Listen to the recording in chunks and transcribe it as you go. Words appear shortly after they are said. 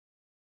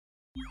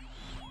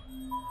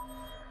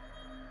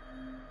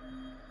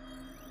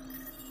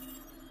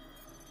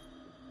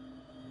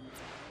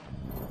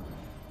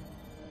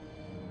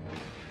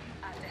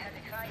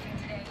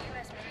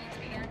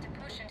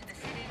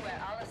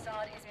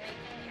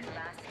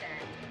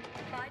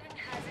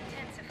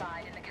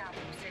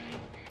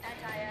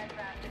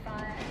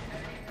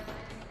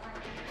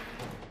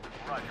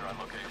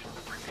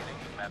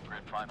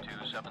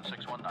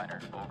527-619er.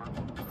 Over.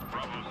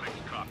 Bravo 6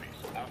 copies.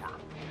 Over.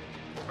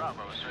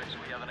 Bravo 6,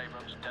 we have an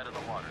Abrams dead in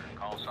the water.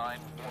 Call sign,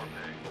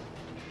 Warpig.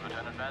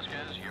 Lieutenant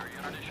Vasquez, your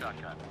unit is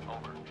shotgun.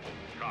 Over.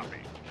 Copy.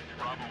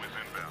 Bravo is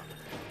inbound.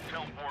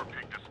 Tell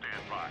Warpig to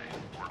stand by.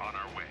 We're on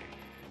our way.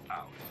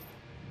 Out.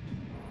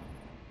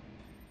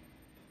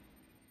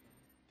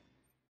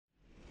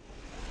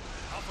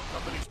 Alpha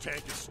Company's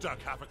tank is stuck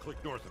half a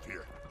click north of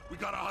here. We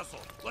gotta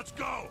hustle. Let's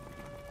go!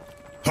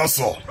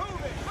 Hustle!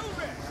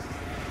 Move it!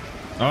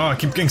 Ah, I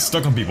keep getting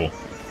stuck on people.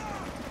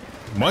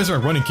 Why is our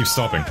running keep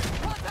stopping?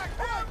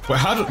 Wait,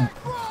 how did...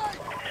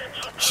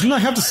 Shouldn't I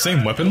have the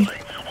same weapon?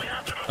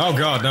 Oh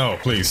god, no,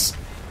 please.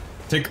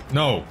 Take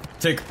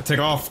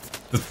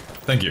off the...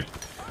 Thank you.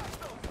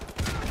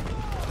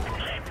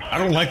 I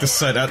don't like this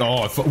sight at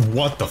all.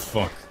 What the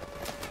fuck?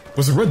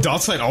 Was the red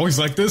dot sight always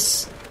like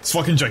this? It's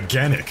fucking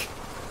gigantic.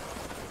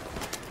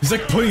 He's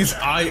like putting his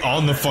eye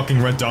on the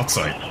fucking red dot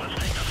sight.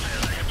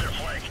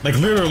 Like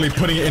literally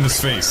putting it in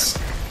his face.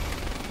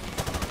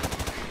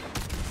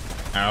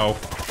 Ow.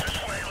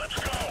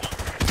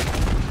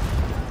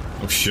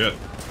 Oh shit.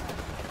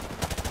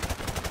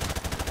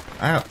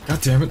 Ow,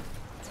 god damn it.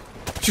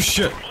 What's your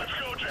shit?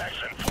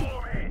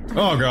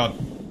 Oh god.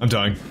 I'm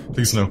dying.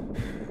 Please no.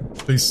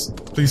 Please,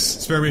 please,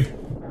 spare me.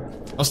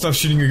 I'll stop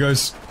shooting you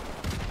guys.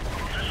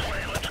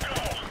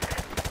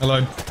 I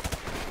lied.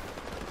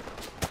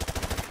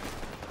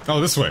 Oh,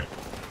 this way.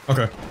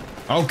 Okay.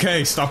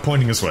 Okay, stop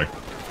pointing this way.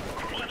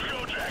 Let's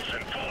go,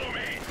 Jackson. Follow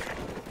me.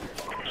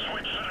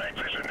 Switch to night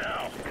vision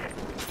now.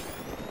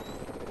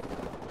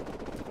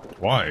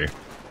 Why?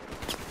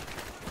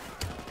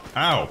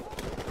 Ow.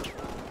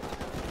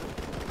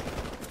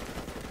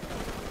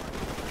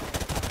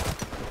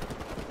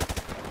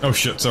 Oh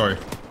shit, sorry.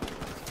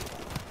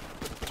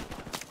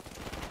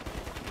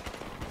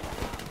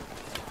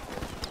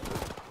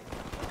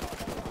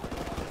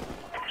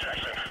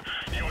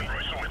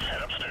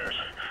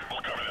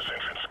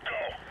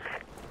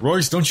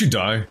 Royce, don't you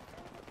die.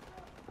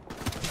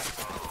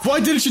 Why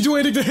didn't you do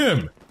anything to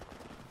him?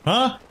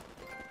 Huh? Are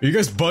you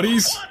guys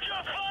buddies?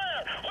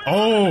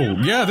 Oh,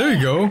 yeah, there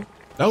you go.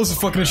 That was a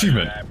fucking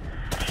achievement.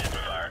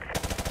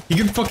 He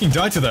can fucking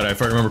die to that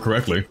if I remember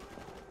correctly.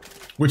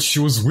 Which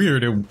was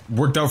weird, it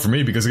worked out for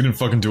me because he didn't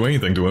fucking do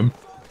anything to him.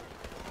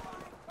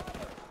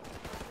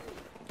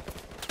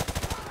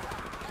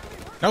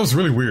 That was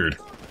really weird.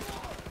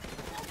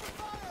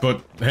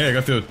 But, hey, I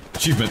got the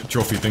achievement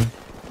trophy thing.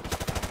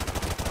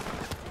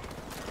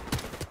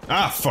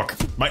 Ah, fuck.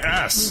 My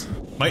ass.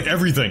 My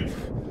everything.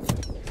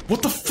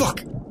 What the fuck?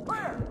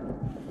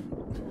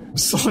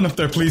 Someone up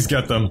there, please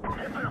get them.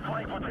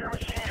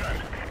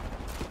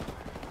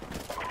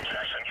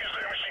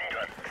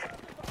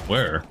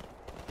 Where?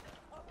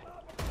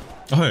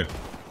 Oh, hey.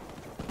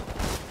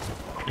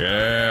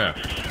 Yeah.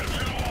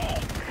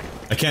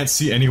 I can't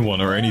see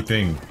anyone or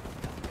anything.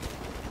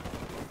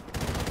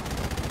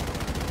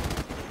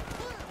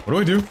 What do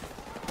I do?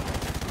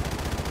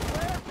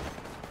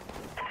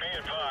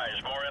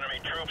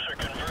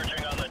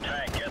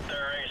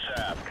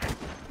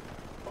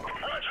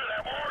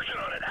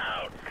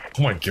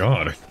 Oh my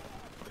god.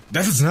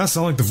 That does not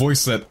sound like the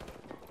voice that...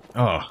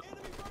 I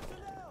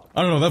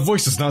don't know, that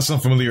voice does not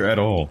sound familiar at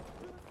all.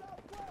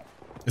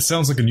 It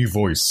sounds like a new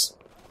voice.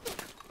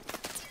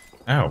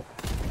 Ow.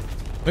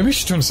 Maybe I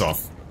should turn this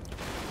off.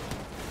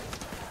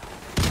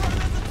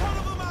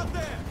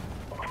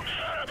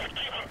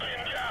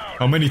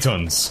 How many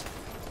tons?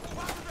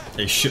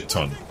 A shit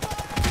ton.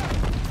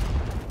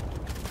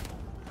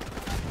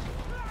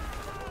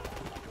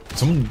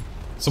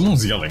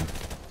 Someone's yelling.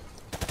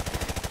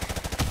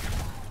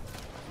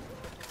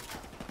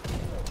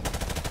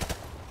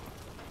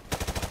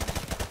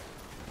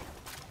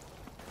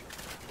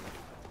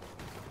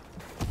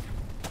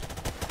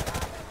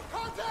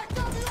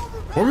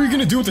 What were you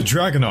gonna do with the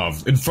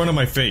Dragunov in front of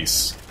my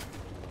face?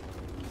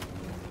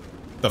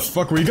 The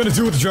fuck were you gonna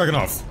do with the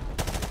Dragunov?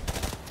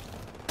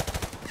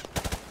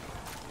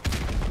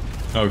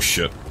 Oh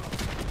shit. UAV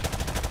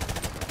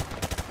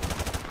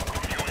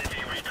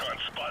recon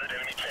spotted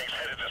enemy tanks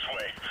headed this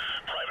way.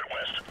 Private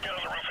West, get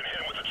on the roof and hit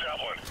him with the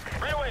javelin.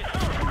 Railway,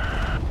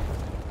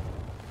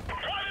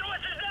 Private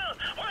West is down!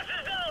 West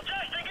is down!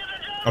 Jackson, get the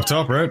javelin! Up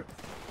top, right?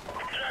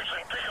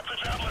 Jackson, pick up the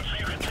javelin so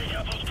you can take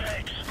out those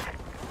tanks.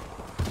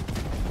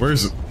 Where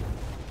is it?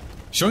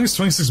 Showing us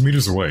 26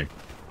 meters away.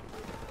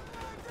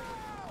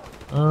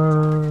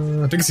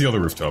 I think it's the other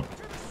rooftop.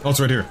 Oh, it's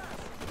right here.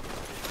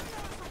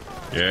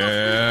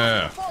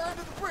 Yeah.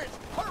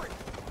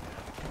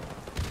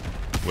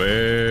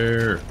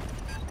 Where?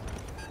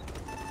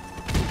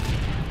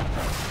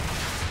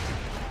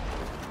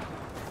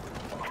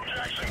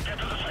 Jackson, get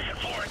to the second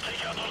floor and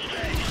take out those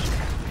tanks.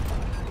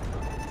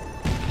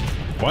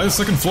 Why the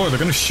second floor? They're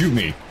gonna shoot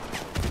me.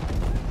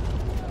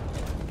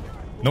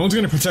 No one's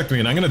gonna protect me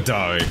and I'm gonna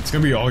die. It's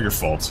gonna be all your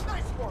fault.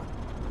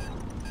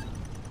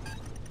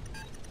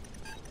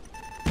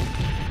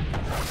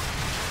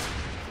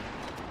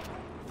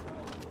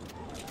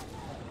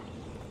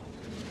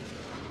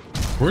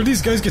 Where do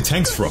these guys get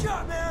tanks from?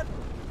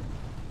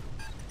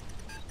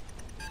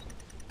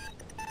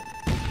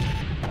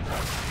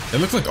 They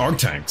look like ARC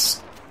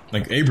tanks.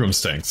 Like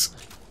Abrams tanks.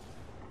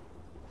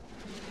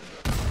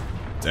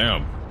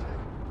 Damn.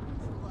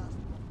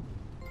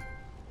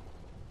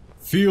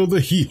 Feel the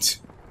heat.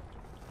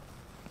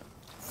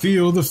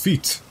 Feel the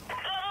feet.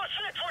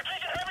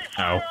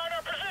 Ow.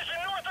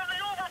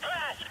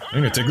 I'm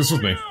gonna take this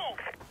with me.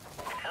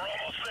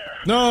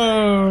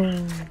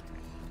 No!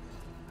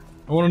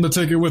 I wanted to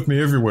take it with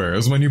me everywhere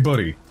as my new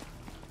buddy.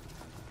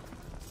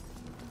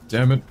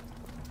 Damn it.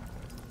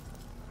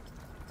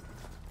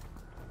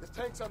 The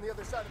tank's on the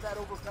other side of that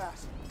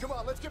overpass. Come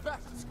on, let's get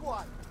back to the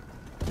squad.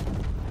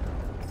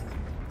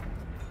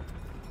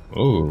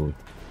 Oh.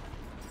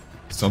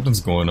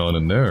 Something's going on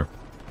in there.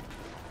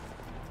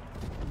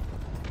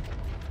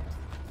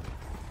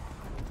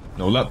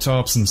 No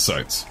laptops in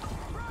sight.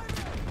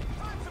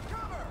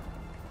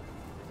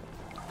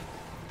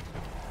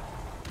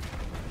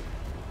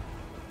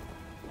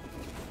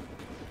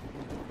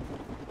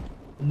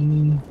 I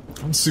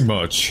don't see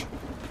much.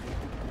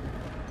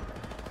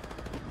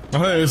 Oh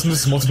hey, isn't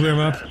this a multiplayer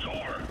map?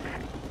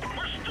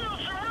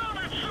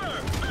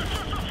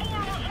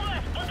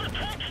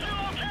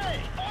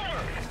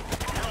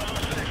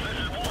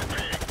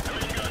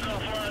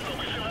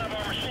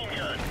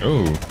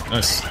 Oh,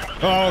 nice.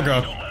 Oh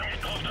god.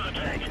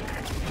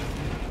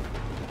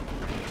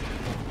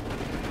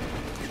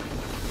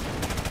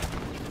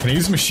 Can I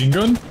use a machine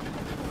gun?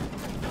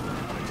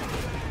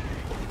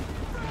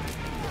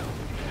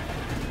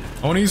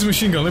 I wanna use a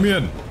machine gun, let me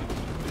in.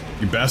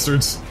 You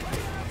bastards.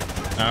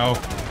 Ow.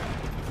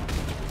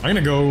 I'm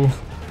gonna go...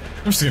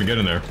 I'm just gonna get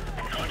in there.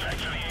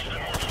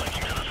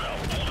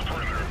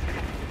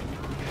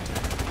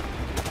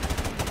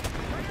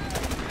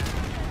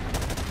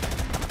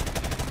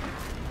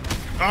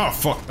 Oh,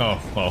 fuck.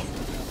 Oh, well.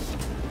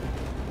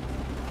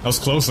 That was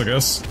close, I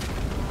guess.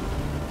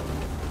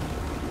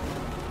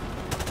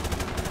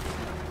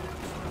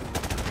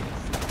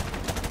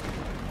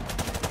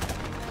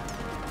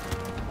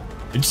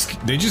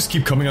 They just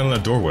keep coming out of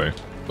that doorway.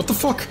 What the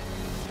fuck?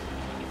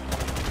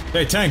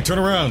 Hey, tank, turn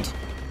around!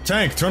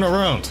 Tank, turn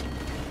around!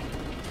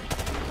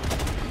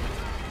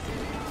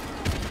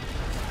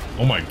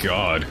 Oh my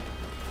god.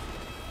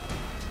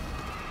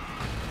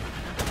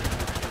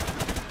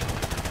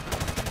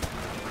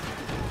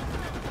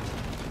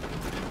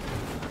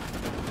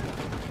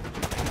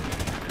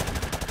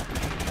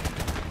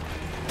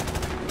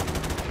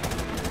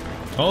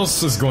 All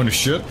this is going to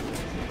shit.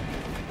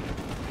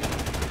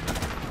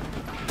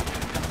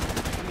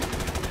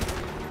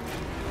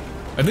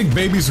 I think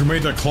babies were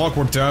made that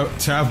clockwork to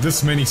have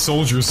this many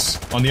soldiers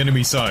on the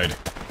enemy side.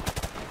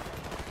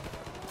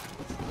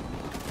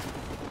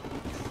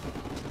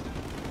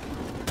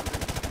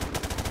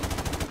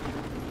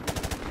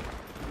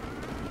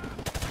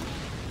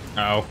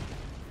 Ow.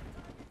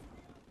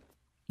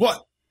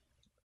 What?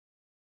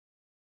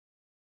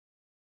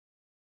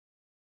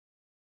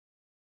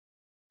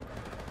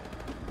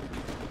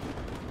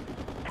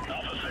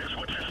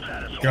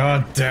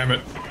 God damn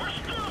it.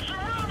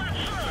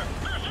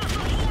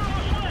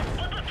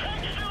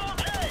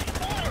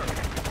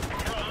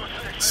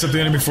 Set the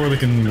enemy before they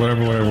can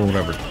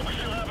whatever.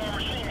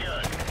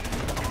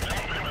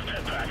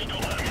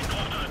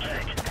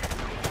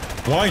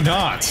 Why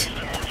not?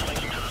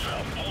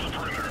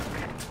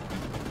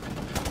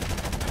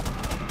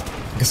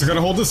 Guess I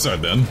gotta hold this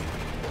side then.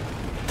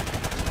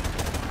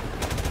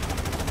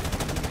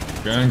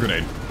 And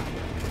grenade.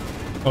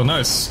 Oh,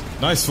 nice.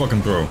 Nice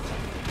fucking throw.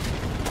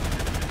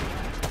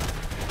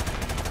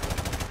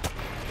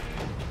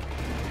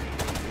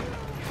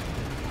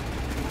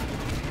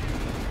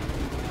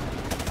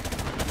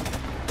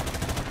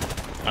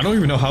 I don't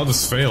even know how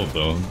this failed,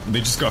 though. They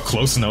just got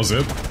close and that was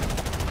it.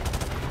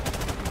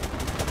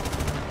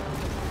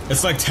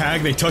 It's like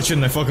tag, they touch it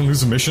and they fucking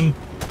lose a mission.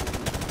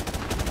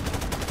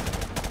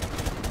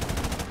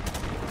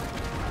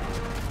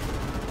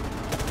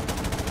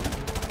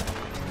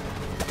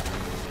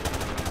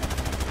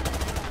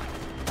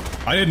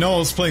 I didn't know I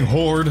was playing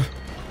Horde.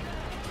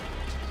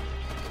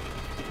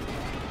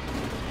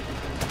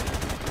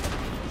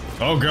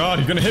 Oh god,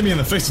 you're gonna hit me in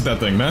the face with that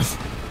thing, man.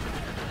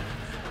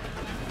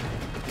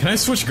 Can I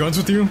switch guns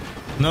with you?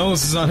 No,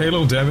 this is not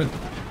Halo, damn it.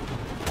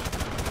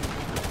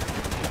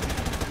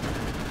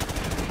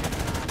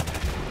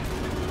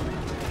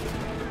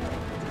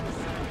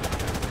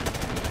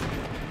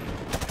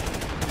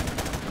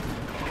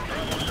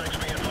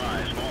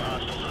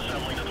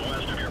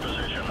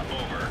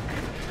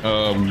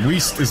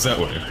 West is that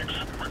way.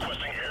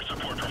 Requesting air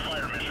support for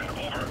fire mission,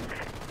 over.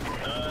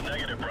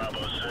 Negative Bravo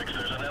 6,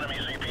 there's an enemy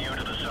CPU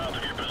to the south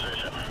of your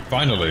position.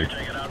 Finally.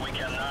 Take it out, we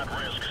cannot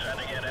risk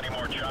sending in any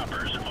more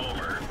choppers,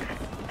 over.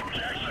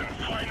 Jackson,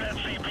 find that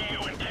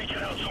CPU and take it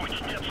out so we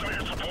can get some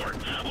air support.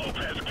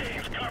 Lopez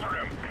Gaines, cover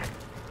him.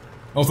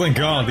 Oh, thank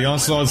god, the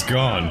onslaught's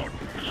gone.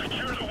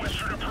 Secure the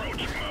western approach,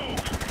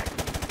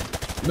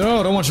 move. No,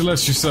 I don't want you to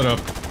let you set up.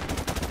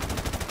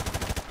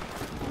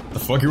 The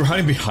fuck, you were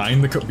hiding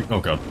behind the oh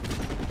god.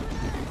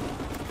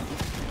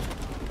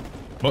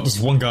 What,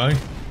 there's one guy?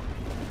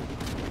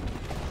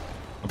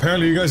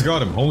 Apparently you guys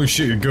got him. Holy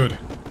shit, you're good.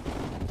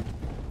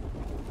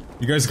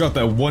 You guys got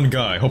that one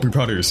guy. Hope you're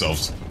proud of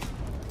yourselves.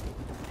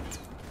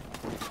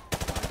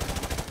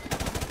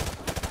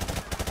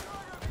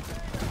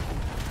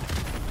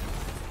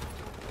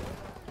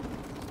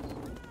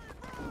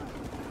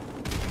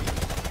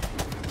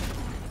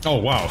 Oh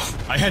wow,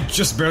 I had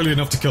just barely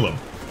enough to kill him.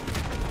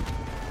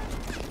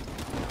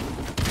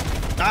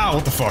 Ah,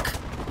 what the fuck?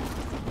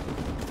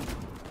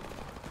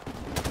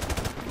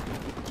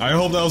 I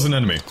hope that was an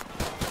enemy.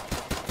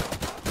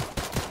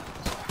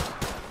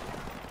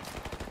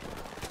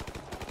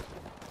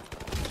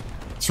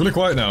 It's really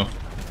quiet now.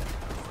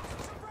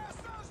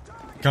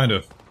 Kind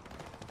of.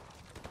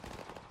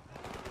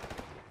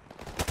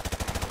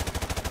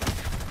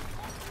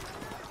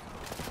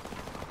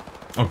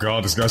 Oh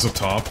god, this guy's up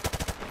top.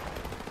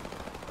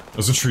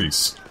 Those are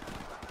trees.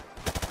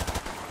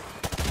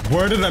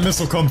 Where did that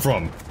missile come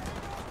from?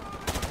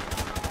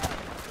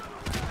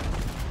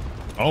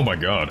 Oh my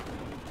god.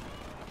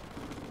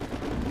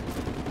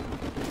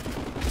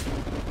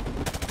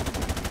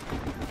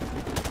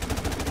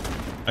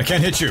 I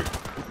can't hit you.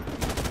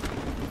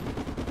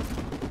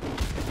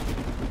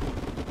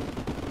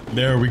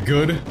 There, are we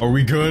good? Are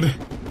we good?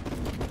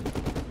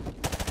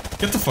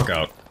 Get the fuck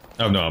out.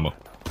 I have no ammo.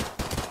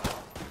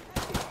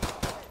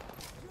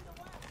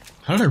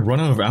 How did I run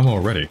out of ammo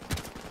already?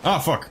 Ah,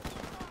 fuck.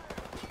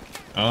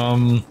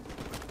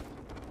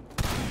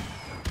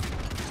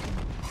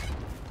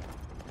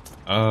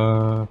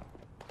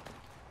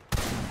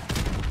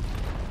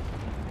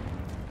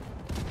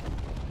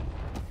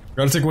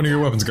 Gotta take one of your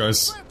weapons,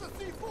 guys.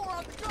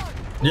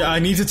 Yeah, I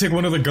need to take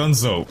one of the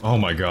guns, though. Oh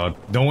my god.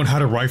 No one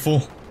had a rifle?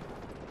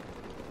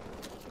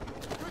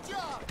 Good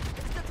job.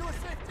 Let's get to a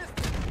safe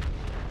distance.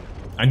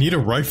 I need a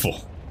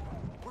rifle.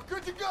 We're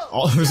good to go.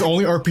 Oh, there's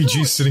only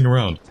RPGs sitting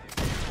around.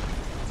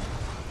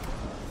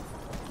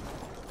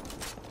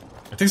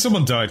 I think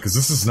someone died, because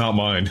this is not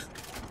mine.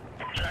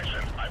 Jackson,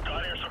 I've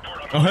got air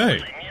support on Oh, hey.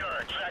 They need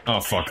our exact Oh,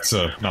 fuck, it's,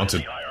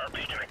 mounted. The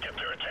IRB gonna get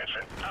their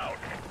attention. Out.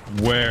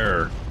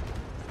 Where?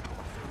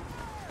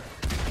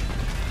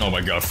 Oh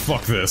my god,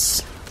 fuck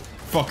this.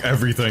 Fuck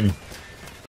everything.